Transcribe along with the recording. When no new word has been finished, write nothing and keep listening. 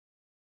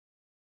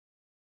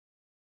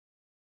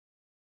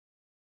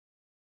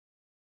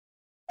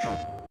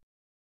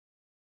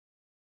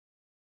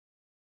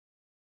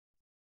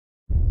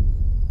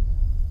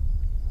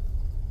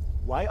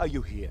Why are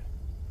you here?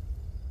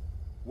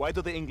 Why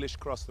do the English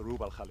cross the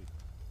Rub al-Khali?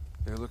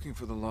 They're looking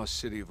for the lost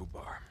city of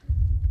Ubar.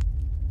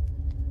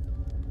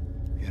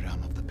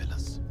 Iram of the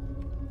Pillars.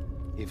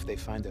 If they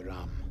find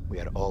Iram, we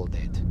are all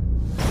dead.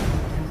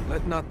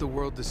 Let not the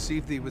world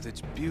deceive thee with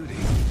its beauty.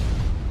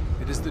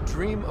 It is the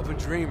dream of a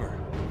dreamer,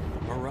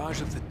 a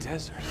mirage of the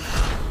desert.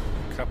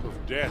 The cup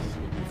of death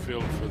will be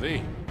filled for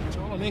thee. It's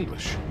all in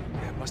English.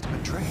 Yeah, it must have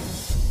been trained.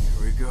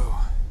 Here we go.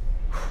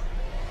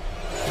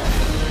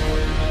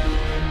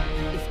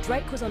 If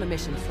Drake was on a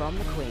mission from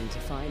the Queen to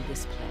find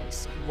this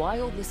place, why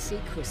all the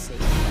secrecy?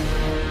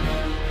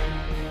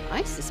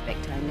 I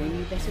suspect I know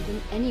you better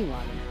than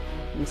anyone,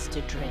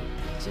 Mr. Drake.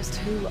 Just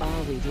who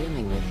are we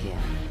dealing with here?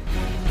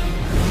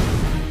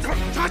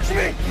 Don't touch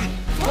me!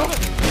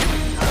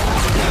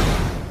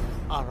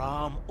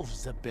 Aram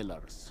of the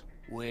Pillars.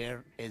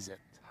 Where is it?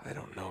 I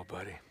don't know,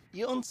 buddy.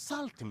 You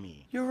insult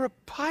me. You're a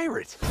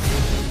pirate!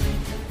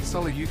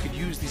 Sully, you could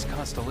use these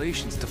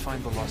constellations to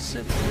find the lost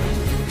city.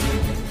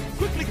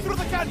 Quickly, through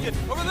the canyon!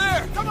 Over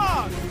there! Come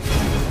on!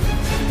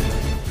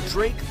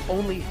 Drake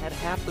only had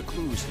half the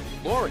clues.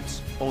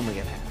 Lawrence only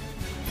had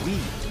half. We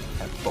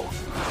have both.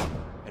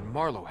 And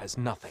Marlowe has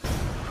nothing.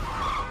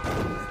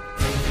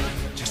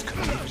 Just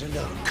couldn't leave it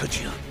alone, could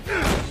you?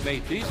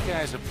 Mate, these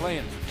guys are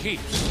playing for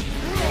keeps.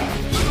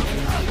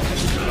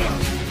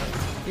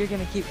 You're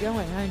gonna keep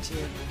going, aren't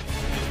you?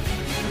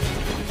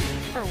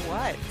 For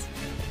what?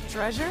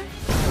 Treasure?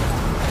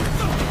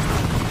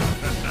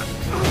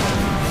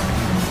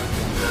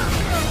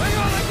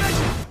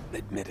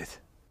 Admit it.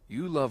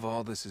 You love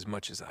all this as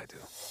much as I do.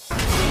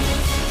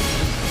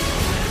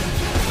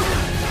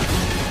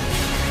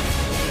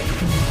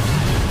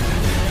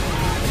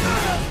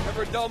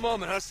 Ever a dull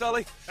moment, huh,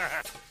 Sully?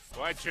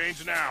 Why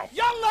change now?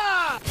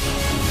 Yalla!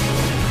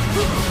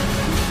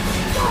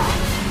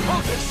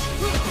 Hold this!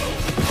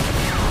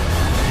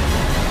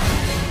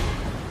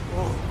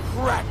 Oh,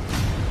 crap!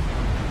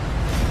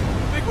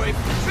 Big wave!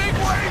 Big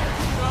wave!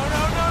 No,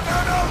 no, no, no,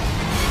 no!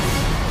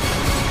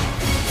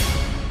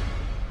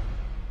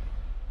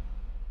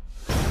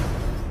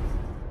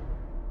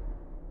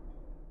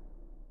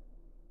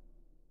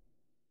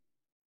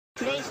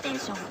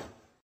 PlayStation